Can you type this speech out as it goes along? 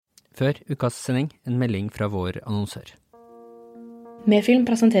Før ukas sending, en melding fra vår annonsør. Medfilm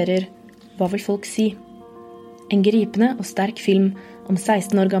presenterer Hva vil folk si? En gripende og sterk film om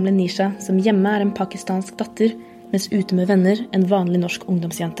 16 år gamle Nisha som hjemme en pakistansk datter, mens ute med venner en vanlig norsk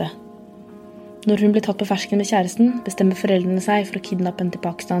ungdomsjente. Når hun blir tatt på fersken med kjæresten, bestemmer foreldrene seg for å kidnappe henne til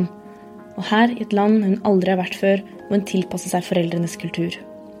Pakistan. Og her, i et land hun aldri har vært før, må hun tilpasse seg foreldrenes kultur.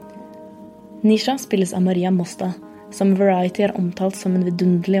 Nisha spilles av Maria Mosta, som Variety har omtalt som en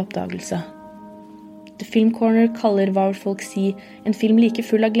vidunderlig oppdagelse. The Film Corner kaller Hva vil folk si en film like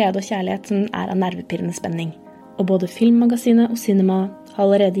full av glede og kjærlighet som den av nervepirrende spenning. Og både Filmmagasinet og Cinema har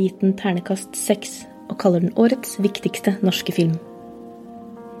allerede gitt den ternekast 6 og kaller den årets viktigste norske film.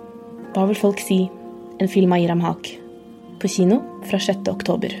 Hva vil folk si? En film av Iram Haq. På kino fra 6.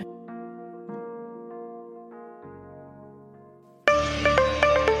 oktober.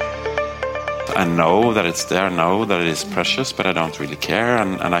 I know that it's there, I know that it is precious, but I don't really care.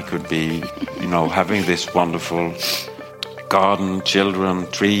 And I could be, having this wonderful garden, children,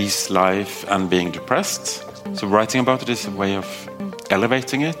 trees, life, and being depressed. So writing about it is a way of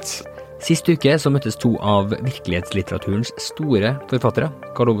elevating it. Sist uke så møttes to av virkelighetslitteraturens store forfattere,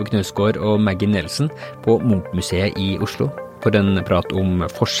 Karl Ove Knausgård og Maggie Nelson, på Munch-museet i Oslo, for en prat om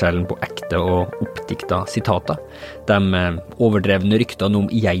forskjellen på ekte og oppdikta sitater, de overdrevne ryktene om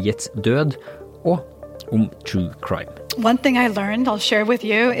jegets død, og om true crime. One thing I learned, I'll share with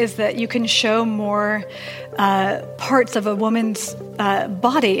you, is that you can show more parts of a woman's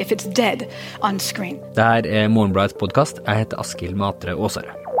body if it's dead on screen. Dette Morgenbladets podcast. Jeg heter Askild Matre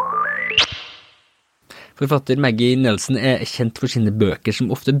Åsare. Forfatter Maggie Nelson kjent for sine bøker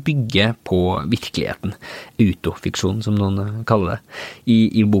som ofte bygger på virkeligheten, utofiksjon som noen kaller det.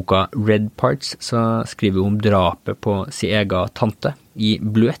 I boka Red Parts så skriver hun om drapet på sin egen tante. I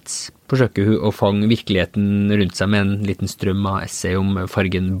Bluets forsøker hun å fange virkeligheten rundt seg med en liten strøm av essay om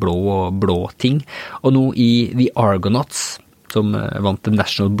fargen blå og blå ting. Og nå i The Argonauts, som vant The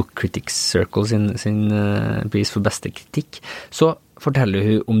National Book Critics Circle sin pris for beste kritikk, så forteller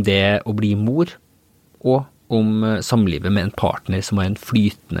hun om det å bli mor, og om samlivet med en partner som har en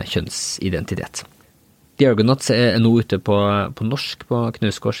flytende kjønnsidentitet. The Argonauts nå ute på norsk på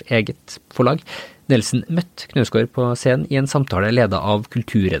Knausgårds eget forlag. Nelson møtte Knausgård på scenen i en samtale ledet av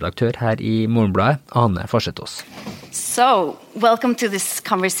kulturredaktør her i Morgenbladet, Ane Farsetås. So, welcome to this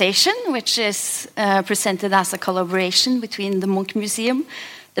conversation, which is presented as a collaboration between the Munch Museum,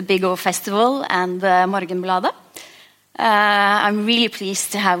 the Big O Festival, and Morgenbladet. I'm really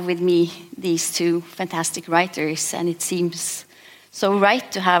pleased to have with me these two fantastic writers, and it seems so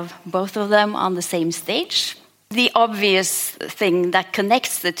right to have both of them on the same stage. The obvious thing that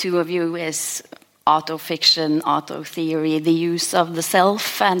connects the two of you is autofiction, auto-theory, the use of the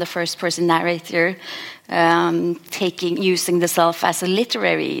self and the first-person narrator, using the self as a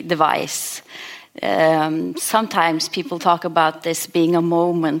literary device. Sometimes people talk about this being a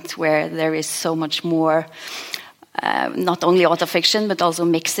moment where there is so much more not only autofiction, but also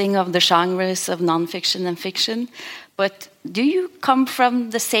mixing of the genres of non-fiction and fiction. But do you come from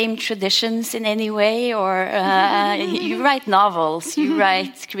the same traditions in any way? Or you write novels, you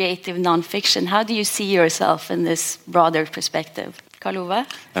write creative non-fiction. How do you see yourself in this broader perspective? Karl Ove?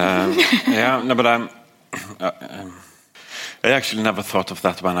 But I actually never thought of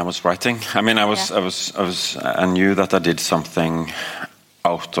that when I was writing. I mean, I knew that I did something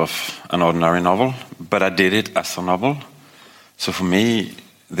out of an ordinary novel, but I did it as a novel. So for me,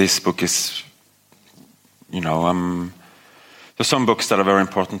 this book is, there's some books that are very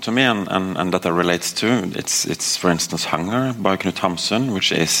important to me and that I relate to. It's for instance Hunger by Knut Hamsun,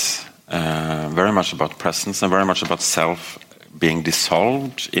 which is very much about presence and very much about self being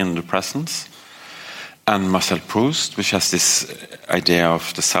dissolved in the presence. And Marcel Proust, which has this idea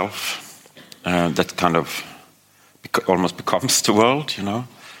of the self that kind of almost becomes the world,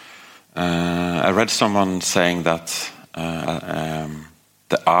 I read someone saying that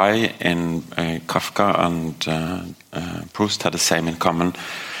the I in Kafka and Proust had the same in common,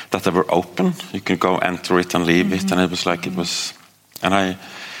 that they were open. You could go enter it and leave it, and it was like it was. And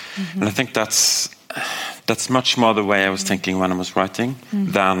I think that's much more the way I was thinking when I was writing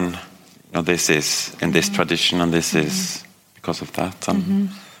than this is in this tradition and this is because of that. And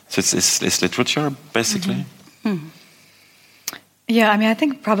so it's literature basically. Yeah, I mean, I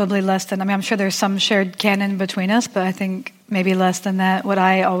think probably less than, I'm sure there's some shared canon between us, but I think maybe less than that. What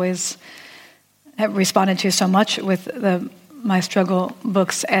I always have responded to so much with my struggle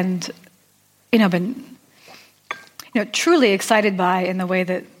books and, been, truly excited by in the way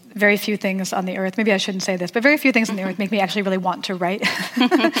that very few things on the earth, maybe I shouldn't say this, but very few things on the earth make me actually really want to write.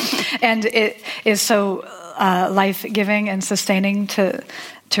 And it is so life-giving and sustaining to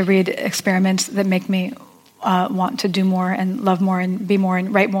to read experiments that make me want to do more and love more and be more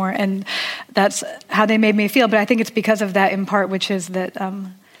and write more, and that's how they made me feel. But I think it's because of that in part, which is that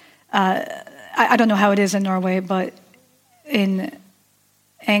I don't know how it is in Norway, but in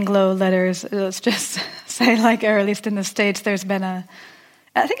Anglo letters, let's just say, like, or at least in the States, there's been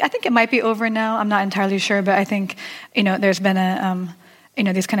I think it might be over now. I'm not entirely sure, but I think there's been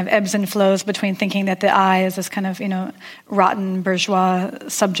these kind of ebbs and flows between thinking that the I is this kind of rotten bourgeois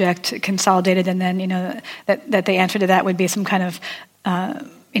subject consolidated, and then that the answer to that would be some kind of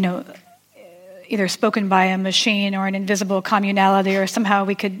either spoken by a machine or an invisible communality, or somehow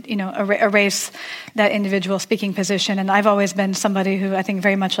we could erase that individual speaking position. And I've always been somebody who, I think,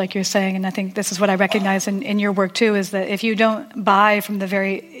 very much like you're saying, and I think this is what I recognize in your work too, is that if you don't buy from the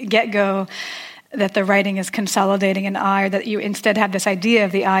very get-go that the writing is consolidating an I, or that you instead have this idea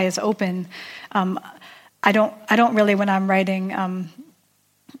of the I is open, I don't really, when I'm writing,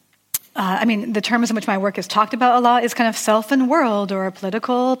 the terms in which my work is talked about a lot is kind of self and world, or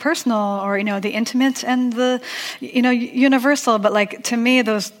political, personal, or the intimate and the universal. But like, to me,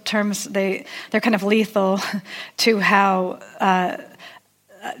 those terms, they're kind of lethal to how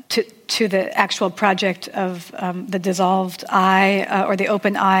to the actual project of the dissolved I, or the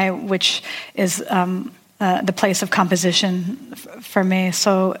open I, which is the place of composition for me.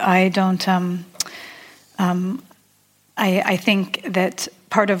 So I don't. I think that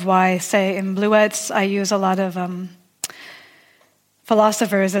part of why, say, in Bluets, I use a lot of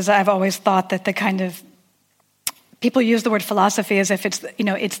philosophers, is I've always thought that the kind of people use the word philosophy as if it's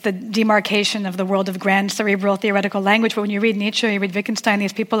it's the demarcation of the world of grand cerebral theoretical language. But when you read Nietzsche, you read Wittgenstein,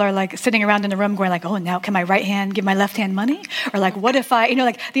 these people are like sitting around in a room going like, oh, now can my right hand give my left hand money? Or like, what if I,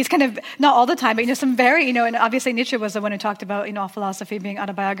 like these kind of, not all the time, but some very, and obviously Nietzsche was the one who talked about, philosophy being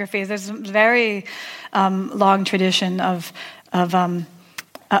autobiographies. There's a very long tradition of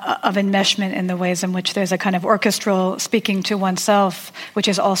enmeshment in the ways in which there's a kind of orchestral speaking to oneself, which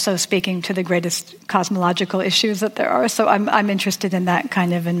is also speaking to the greatest cosmological issues that there are. So I'm interested in that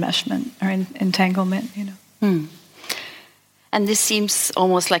kind of enmeshment or entanglement. And this seems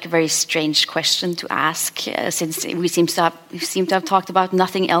almost like a very strange question to ask, since we seem to have talked about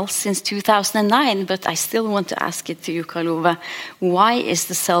nothing else since 2009. But I still want to ask it to you, Karl Ove. Why is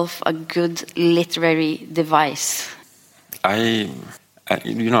the self a good literary device?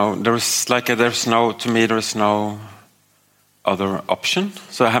 There's no other option.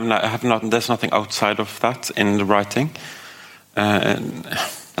 So I have not. There's nothing outside of that in the writing. And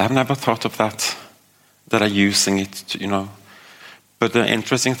I have never thought of that I'm using it, But the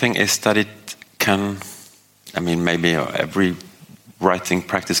interesting thing is that it can. Maybe every writing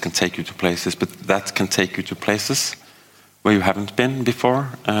practice can take you to places, but that can take you to places where you haven't been before,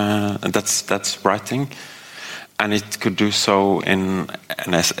 and that's writing. And it could do so in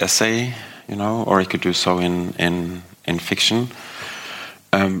an essay, or it could do so in fiction.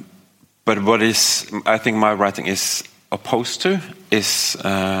 But what I think my writing is opposed to is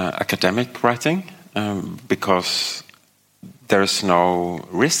academic writing, because there is no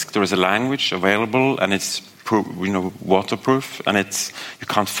risk. There is a language available, and it's waterproof, and you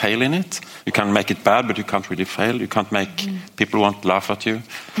can't fail in it. You can make it bad, but you can't really fail. You can't make people want to laugh at you.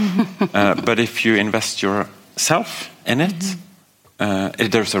 But if you invest yourself in it,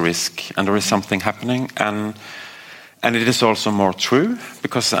 there's a risk, and there is something happening, and it is also more true,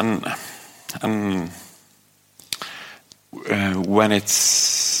 because when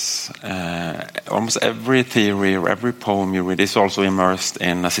it's almost every theory or every poem you read is also immersed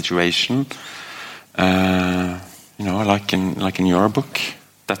in a situation, like in your book.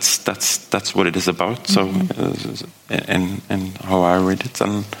 That's what it is about. So, and how I read it,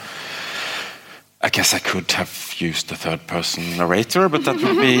 and I guess I could have used the third-person narrator, but that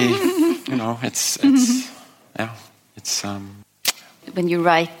would be, it's. When you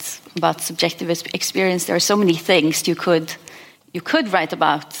write about subjective experience, there are so many things you could write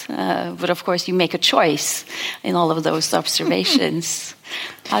about, but of course you make a choice in all of those observations.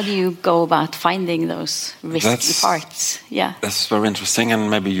 How do you go about finding those risky parts? Yeah, that's very interesting, and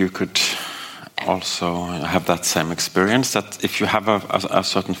maybe you could also have that same experience. That if you have a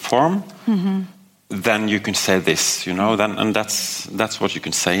certain form, then you can say this, and that's what you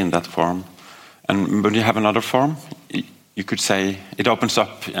can say in that form. And when you have another form, you could say it opens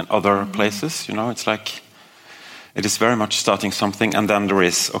up in other places. It's like it is very much starting something, and then there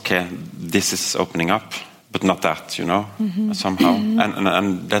is this is opening up, but not that, somehow,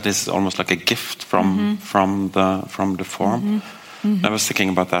 and that is almost like a gift from the form. I was thinking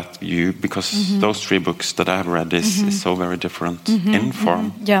about that because those 3 books that I have read is so very different in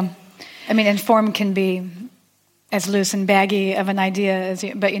form. Yeah, and form can be as loose and baggy of an idea as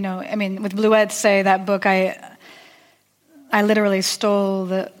you. But I mean, with Bluets, say that book, I literally stole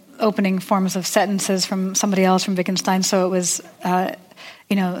the opening forms of sentences from somebody else, from Wittgenstein. So it was,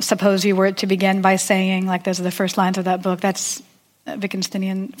 suppose you were to begin by saying, like, those are the first lines of that book. That's a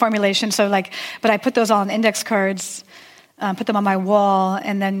Wittgensteinian formulation. So but I put those all on index cards, put them on my wall,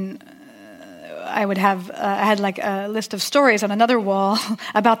 and then I had like a list of stories on another wall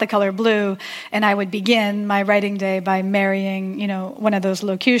about the color blue, and I would begin my writing day by marrying, one of those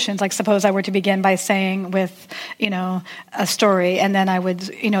locutions. Like, suppose I were to begin by saying with, a story, and then I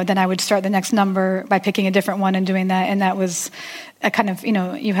would start the next number by picking a different one and doing that. And that was a kind of,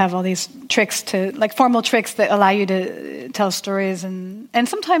 you have all these tricks like formal tricks that allow you to tell stories, and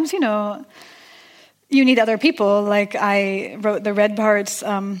sometimes, you need other people. Like, I wrote the red parts.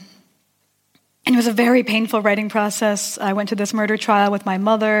 And it was a very painful writing process. I went to this murder trial with my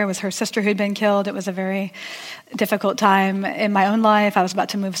mother. It was her sister who'd been killed. It was a very difficult time in my own life. I was about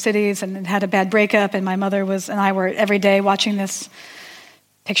to move cities and had a bad breakup, and my mother and I were every day watching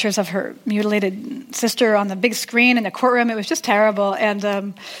pictures of her mutilated sister on the big screen in the courtroom. It was just terrible.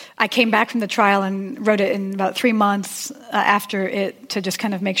 And I came back from the trial and wrote it in about 3 months after it, to just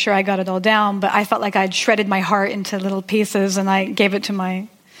kind of make sure I got it all down. But I felt like I'd shredded my heart into little pieces, and I gave it to my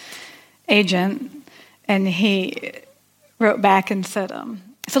agent, and he wrote back and said,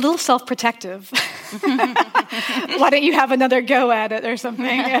 it's a little self-protective. Why don't you have another go at it or something?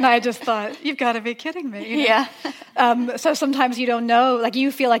 And I just thought, you've got to be kidding me. Yeah. So sometimes you don't know, like,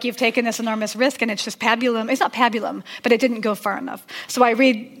 you feel like you've taken this enormous risk, and it's just pabulum. It's not pabulum, but it didn't go far enough. So I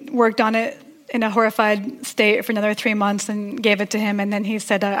worked on it in a horrified state for another 3 months and gave it to him, and then he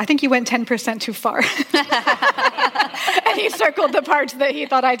said, I think you went 10% too far. And he circled the parts that he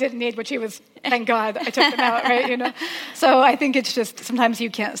thought I didn't need, which he was, thank God, I took them out, right? So I think it's just, sometimes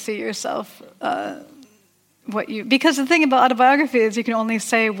you can't see yourself, because the thing about autobiography is you can only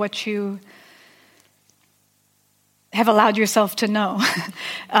say what you have allowed yourself to know.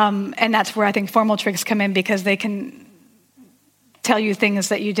 And that's where I think formal tricks come in, because they can tell you things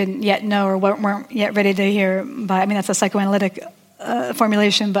that you didn't yet know or weren't yet ready to hear. That's a psychoanalytic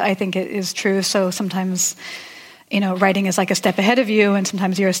formulation, but I think it is true. So sometimes, writing is like a step ahead of you, and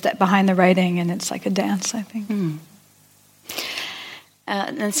sometimes you're a step behind the writing, and it's like a dance, I think.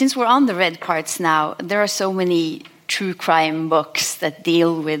 And since we're on the red parts now, there are so many true crime books that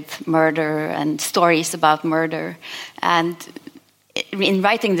deal with murder and stories about murder. And in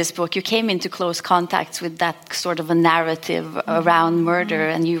writing this book, you came into close contact with that sort of a narrative around murder,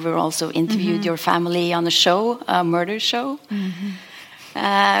 and you were also interviewed your family on a show, a murder show.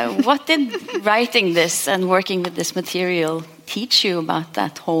 What did writing this and working with this material teach you about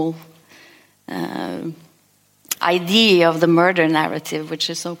that whole idea of the murder narrative, which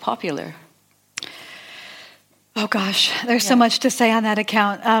is so popular? Oh gosh, there's so much to say on that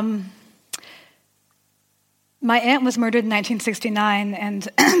account. My aunt was murdered in 1969, and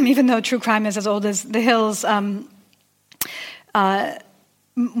even though true crime is as old as The Hills, when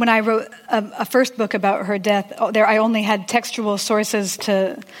I wrote a first book about her death, I only had textual sources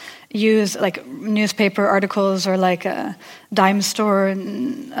to use, like newspaper articles or like a dime store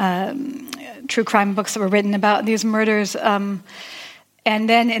and true crime books that were written about these murders. And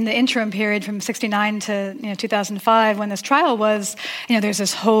then in the interim period from 69 to 2005, when this trial was, there's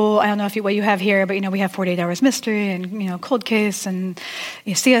this whole, I don't know what you have here, but we have 48 Hours Mystery and Cold Case and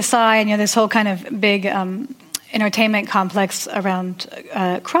CSI, and this whole kind of big entertainment complex around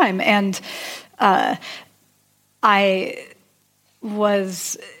crime. And I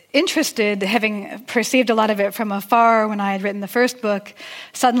was interested, having perceived a lot of it from afar when I had written the first book.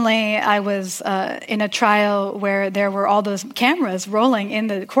 Suddenly I was in a trial where there were all those cameras rolling in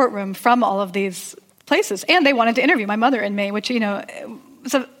the courtroom from all of these places, and they wanted to interview my mother and me, which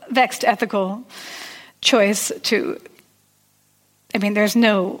was a vexed ethical choice to, there's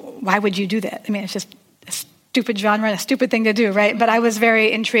why would you do that? It's just a stupid genre, a stupid thing to do, right? But I was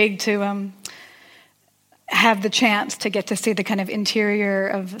very intrigued to have the chance to get to see the kind of interior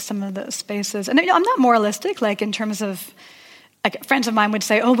of some of those spaces. And I'm not moralistic, like in terms of, like friends of mine would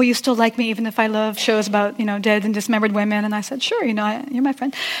say, "Oh, will you still like me even if I love shows about dead and dismembered women?" And I said, "Sure, you're my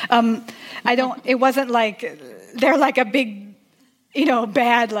friend." I don't. It wasn't like they're like a big,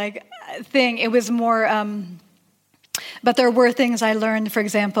 bad like thing. It was more. But there were things I learned, for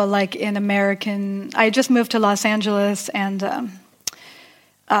example, like in I just moved to Los Angeles, and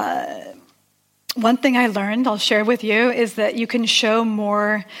one thing I learned, I'll share with you, is that you can show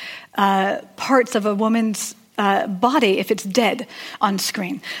more parts of a woman's body if it's dead on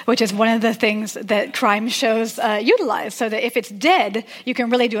screen, which is one of the things that crime shows utilize. So that if it's dead, you can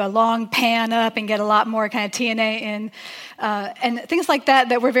really do a long pan up and get a lot more kind of TNA in. And things like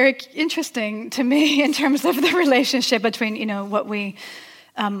that were very interesting to me in terms of the relationship between, what we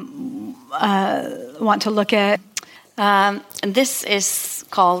want to look at. And this is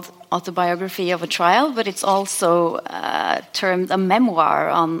called Autobiography of a Trial, but it's also termed a memoir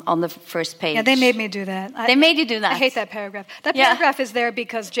on the first page. Yeah, they made me do that. They made you do that. I hate that paragraph. That paragraph is there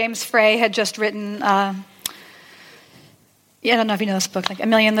because James Frey had just written, I don't know if you know this book, like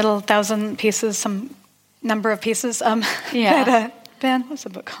 1,000,000 pieces, some number of pieces. Ben, what's the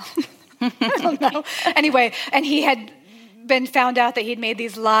book called? I don't know. Anyway, and he had been found out that he'd made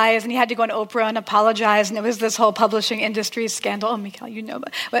these lies, and he had to go on Oprah and apologize, and it was this whole publishing industry scandal. Oh, Mikhail, you know.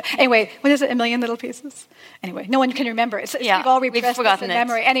 But anyway, what is it, 1,000,000 Little Pieces? Anyway, no one can remember it. We've all repressed this in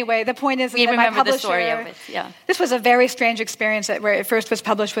memory. Anyway, the point is that my publisher, the story of it. Yeah. This was a very strange experience where it first was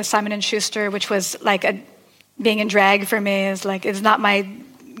published with Simon & Schuster, which was like being in drag for me it's not my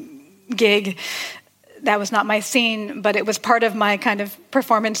gig. That was not my scene, but it was part of my kind of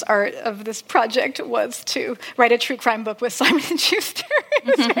performance art of this project was to write a true crime book with Simon & Schuster.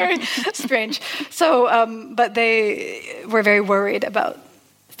 It was very strange. So, but they were very worried about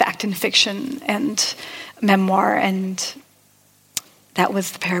fact and fiction and memoir, and that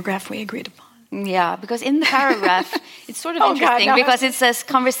was the paragraph we agreed upon. Yeah, because in the paragraph, it's sort of interesting because it says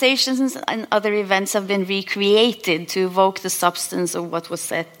conversations and other events have been recreated to evoke the substance of what was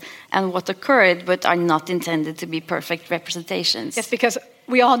said and what occurred, but are not intended to be perfect representations. Yes, because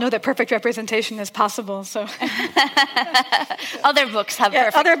we all know that perfect representation is possible. So other books have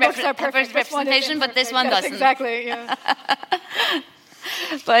perfect representation, but this one doesn't. Exactly. Yeah.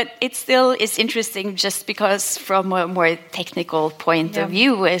 But it still is interesting just because from a more technical point of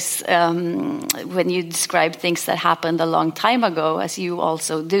view is when you describe things that happened a long time ago, as you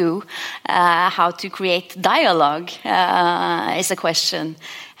also do, how to create dialogue is a question.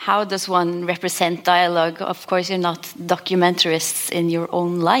 How does one represent dialogue? Of course, you're not documentarists in your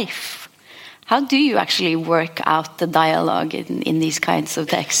own life. How do you actually work out the dialogue in these kinds of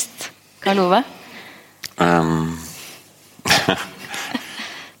texts? Karl Ove?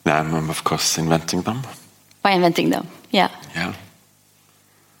 I'm of course inventing them. By inventing them, yeah. Yeah.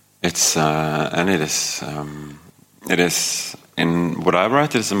 It's and it is in what I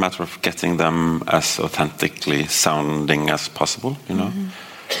write. It is a matter of getting them as authentically sounding as possible,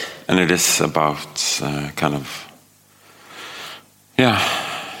 And it is about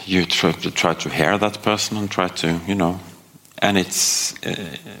you try to hear that person and try to, and it's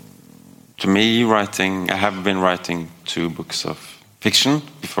to me writing. I have been writing 2 books of fiction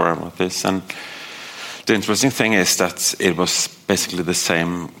before I wrote this, and the interesting thing is that it was basically the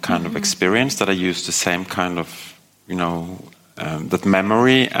same kind of experience, that I used the same kind of, that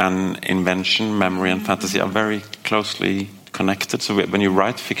memory and invention, memory and fantasy are very closely connected. So when you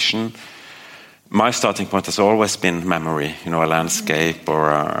write fiction, my starting point has always been memory, a landscape or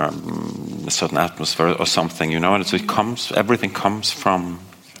a certain atmosphere or something, and so everything comes from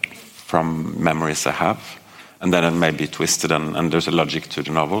memories I have. And then it may be twisted, and there's a logic to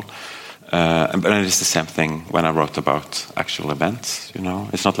the novel. But it is the same thing when I wrote about actual events,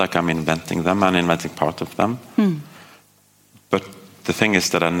 It's not like I'm inventing them, I'm inventing part of them. But the thing is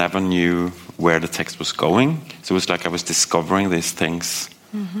that I never knew where the text was going. So it was like I was discovering these things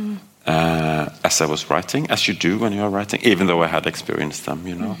as I was writing, as you do when you are writing, even though I had experienced them,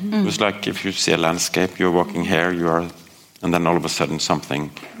 It was like if you see a landscape, you're walking here, and then all of a sudden something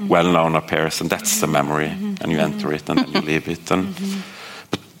well-known appears, and that's the memory, and you enter it, and then you leave it.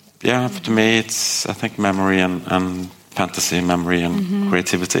 But to me, I think memory and fantasy, memory and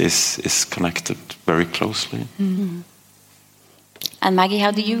creativity is connected very closely. And Maggie,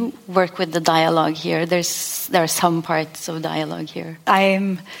 how do you work with the dialogue here? There are some parts of dialogue here. I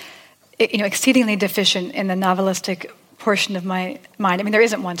am, exceedingly deficient in the novelistic portion of my mind. I mean, there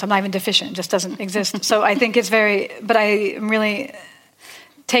isn't one, so I'm not even deficient. It just doesn't exist. So I think but I am really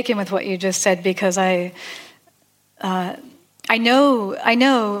taken with what you just said, because I know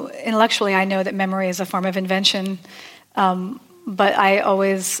intellectually, I know that memory is a form of invention, but I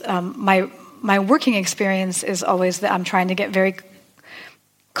always, my working experience is always that I'm trying to get very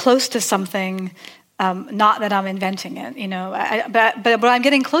close to something, not that I'm inventing it, but what I'm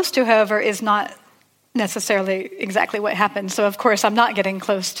getting close to, however, is not necessarily exactly what happened. So of course I'm not getting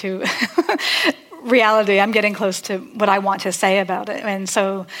close to reality. I'm getting close to what I want to say about it. And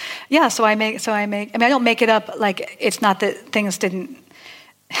so I don't make it up. Like, it's not that things didn't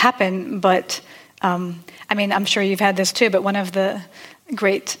happen, but I'm sure you've had this too, but one of the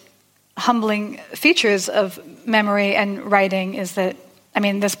great humbling features of memory and writing is that, I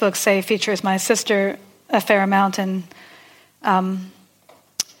mean, this book, say, features my sister a fair amount, and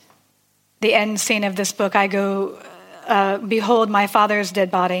the end scene of this book, I go behold my father's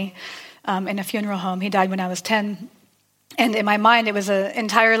dead body in a funeral home. He died when I was 10. And in my mind, it was an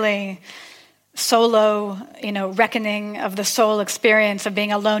entirely solo, reckoning of the soul experience of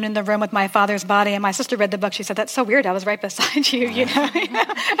being alone in the room with my father's body. And my sister read the book. She said, "That's so weird. I was right beside you,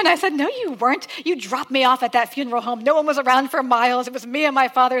 And I said, "No, you weren't. You dropped me off at that funeral home. No one was around for miles. It was me and my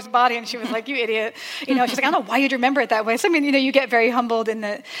father's body." And she was like, "You idiot." She's like, "I don't know why you'd remember it that way." So, I mean, you get very humbled in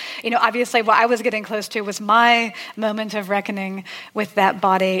that, obviously what I was getting close to was my moment of reckoning with that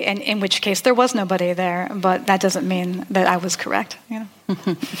body, and in which case there was nobody there. But that doesn't mean that I was correct,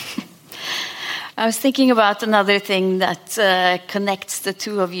 I was thinking about another thing that connects the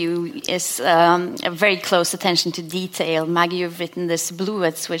two of you is a very close attention to detail. Maggie, you've written this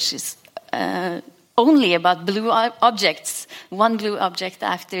Bluets, which is only about blue objects, one blue object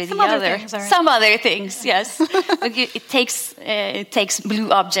after the other. Some other things, yes. But it takes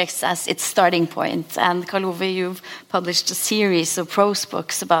blue objects as its starting point. And Karl Ove, you've published a series of prose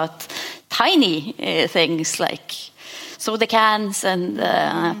books about tiny things like soda cans and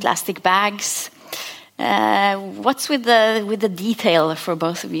plastic bags. What's with the detail for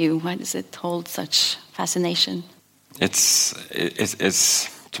both of you? Why does it hold such fascination? It's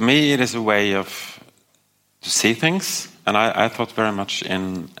to me it is a way to see things, and I thought very much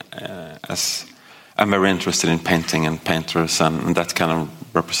as I'm very interested in painting and painters and that kind of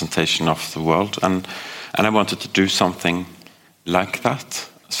representation of the world, and I wanted to do something like that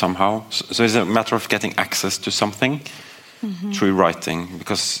somehow. So it's a matter of getting access to something through writing,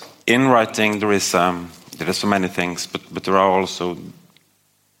 because in writing there are so many things, but there are also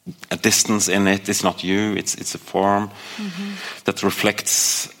a distance in it. It's not you. It's a form that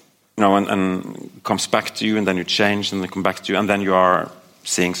reflects, and comes back to you, and then you change, and then come back to you, and then you are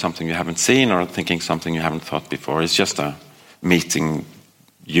seeing something you haven't seen or thinking something you haven't thought before. It's just a meeting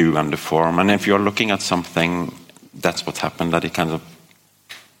you and the form. And if you're looking at something, that's what happened. That it kind of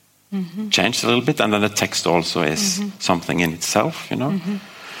changed a little bit, and then the text also is something in itself,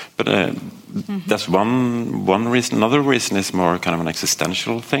 But that's one reason. Another reason is more kind of an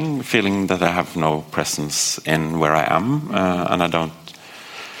existential thing, feeling that I have no presence in where I am, and I don't.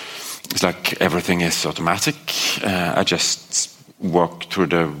 It's like everything is automatic. I just walk through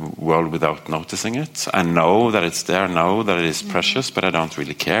the world without noticing it. I know that it's there, I know that it is precious, but I don't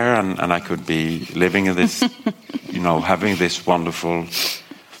really care. And I could be living in this, having this wonderful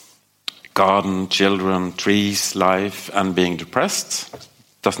garden, children, trees, life, and being depressed.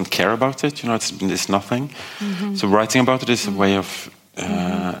 Doesn't care about it, it's nothing. So writing about it is a way of,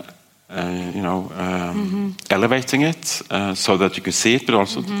 elevating it so that you can see it, but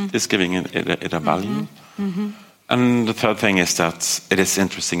also is giving it a value. And the third thing is that it is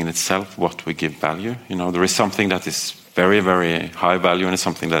interesting in itself what we give value. There is something that is very, very high value, and it's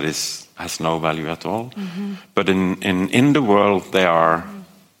something that has no value at all. But in the world, they are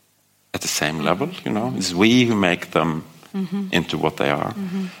at the same level. It's we who make them into what they are,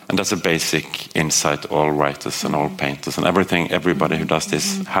 and that's a basic insight all writers and all painters and everybody who does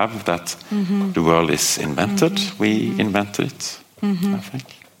this have, that the world is invented. We invented it, I think.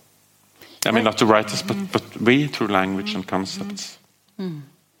 I mean, not the writers, but we, through language and concepts.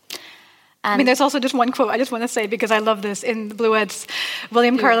 I mean, there's also just one quote I just want to say, because I love this. In the Bluets,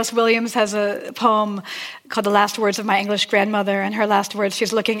 William Carlos Williams has a poem called The Last Words of My English Grandmother, and her last words,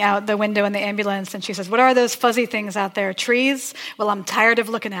 she's looking out the window in the ambulance, and she says, "What are those fuzzy things out there? Trees? Well, I'm tired of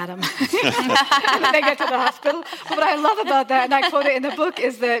looking at them." And then they get to the hospital. But what I love about that, and I quote it in the book,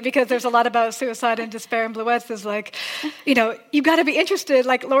 is that, because there's a lot about suicide and despair in Bluets, is like, you got to be interested,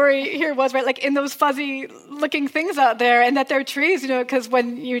 like Laurie here was, right, like in those fuzzy looking things out there, and that they're trees, because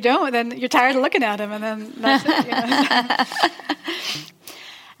when you don't, then you're tired of looking at them, and then that's it.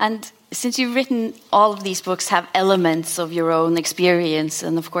 And since you've written, all of these books have elements of your own experience,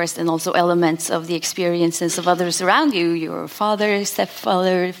 and of course then also elements of the experiences of others around you, your father,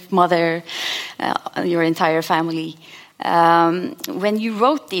 stepfather, mother, your entire family. When you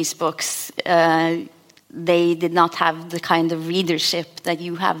wrote these books, they did not have the kind of readership that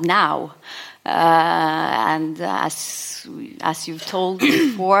you have now. And as you've told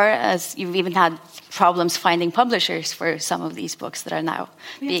before, as you've even had problems finding publishers for some of these books that are now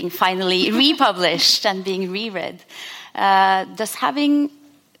being finally republished and being reread. Does having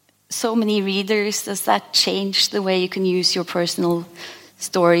so many readers, does that change the way you can use your personal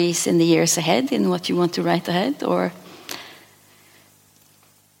stories in the years ahead, in what you want to write ahead, or?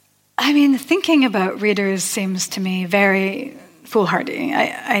 I mean, thinking about readers seems to me very foolhardy.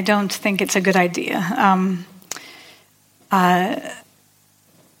 I don't think it's a good idea.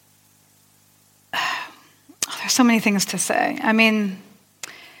 There's so many things to say. I mean,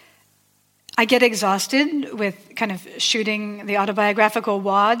 I get exhausted with kind of shooting the autobiographical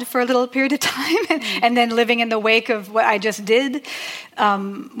wad for a little period of time and then living in the wake of what I just did,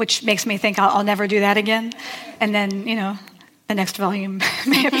 which makes me think I'll never do that again. And then, the next volume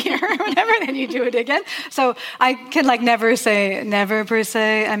may appear or whatever, and then you do it again. So I can never say never per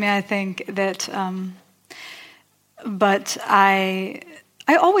se. I mean, I think that, but I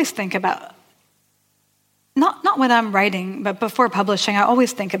always think about, not when I'm writing, but before publishing, I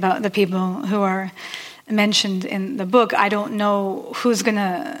always think about the people who are mentioned in the book. I don't know who's going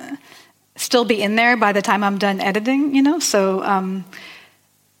to still be in there by the time I'm done editing, so...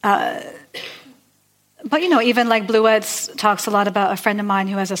 But, even Bluets talks a lot about a friend of mine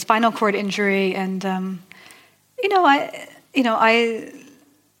who has a spinal cord injury, and, I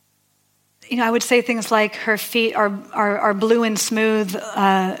would say things like her feet are blue and smooth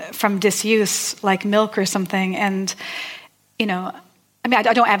from disuse, like milk or something, and, I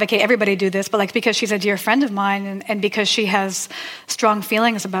don't advocate everybody do this, but because she's a dear friend of mine, and because she has strong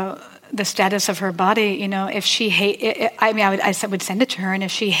feelings about the status of her body, if she I would send it to her, and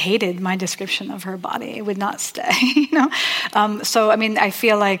if she hated my description of her body, it would not stay, So, I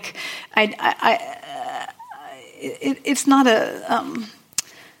feel like it's not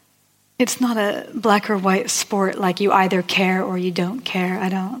a black or white sport, like you either care or you don't care. I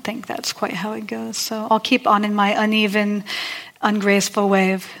don't think that's quite how it goes. So I'll keep on in my uneven, ungraceful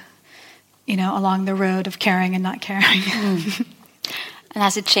way of, along the road of caring and not caring. And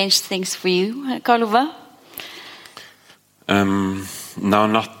has it changed things for you, Karl Ove? No,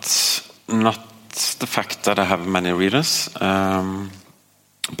 not the fact that I have many readers,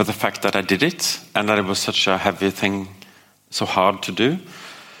 but the fact that I did it, and that it was such a heavy thing, so hard to do,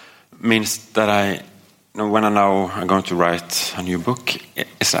 means that when I know I'm going to write a new book,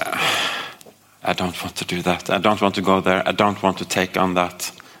 I don't want to do that. I don't want to go there. I don't want to take on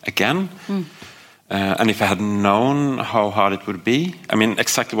that again. And if I had known how hard it would be,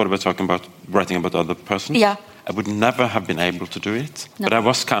 exactly what we're talking about, writing about other persons, yeah. I would never have been able to do it. No. But I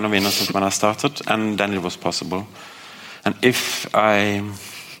was kind of innocent when I started, and then it was possible. And if I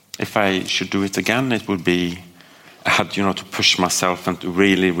should do it again, it would be, I had, to push myself and to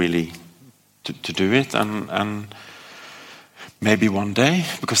really, really to do it, and maybe one day,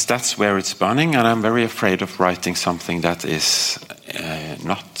 because that's where it's burning, and I'm very afraid of writing something that is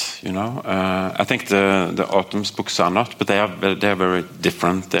not, I think the Autumn's books are not, but they are very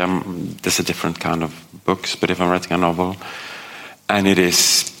different. There's a different kind of books, but if I'm writing a novel, and it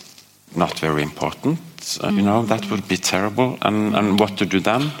is not very important, that would be terrible, and what to do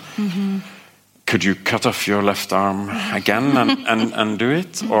then? Mm-hmm. Could you cut off your left arm again and do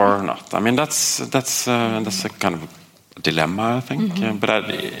it, or not? That's a kind of dilemma, I think. Mm-hmm. But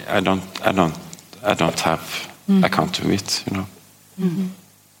I don't have. I can't do it. Mm-hmm.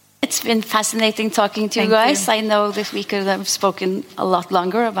 It's been fascinating talking to you guys. I know that we could have spoken a lot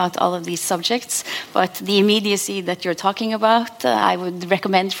longer about all of these subjects, but the immediacy that you're talking about, I would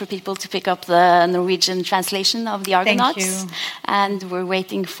recommend for people to pick up the Norwegian translation of The Argonauts. And we're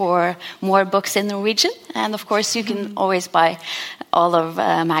waiting for more books in Norwegian. And of course, you can always buy all of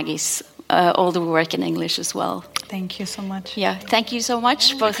Maggie's older work in English as well. Thank you so much. Yeah, thank you so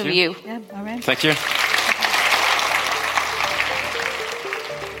much, both of you. Yeah, all right. Thank you.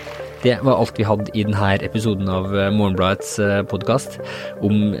 Det var alt vi hadde i denne episoden av Morgenbladets podcast.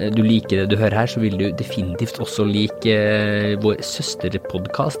 Om du liker det du hører her, så vil du definitivt også like vår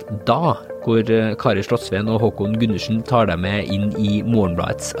søsterpodcast Da, hvor Kari Slottsveen og Håkon Gundersen tar deg med inn i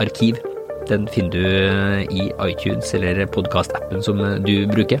Morgenbladets arkiv. Den finner du i iTunes eller podcast-appen som du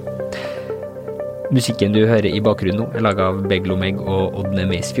bruker. Musikken du hører i bakgrunnen nå laget av Beglo Meg og Ådne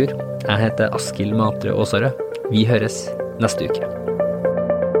Meisfjord. Jeg heter Askild Matre Åsare. Vi høres neste uke.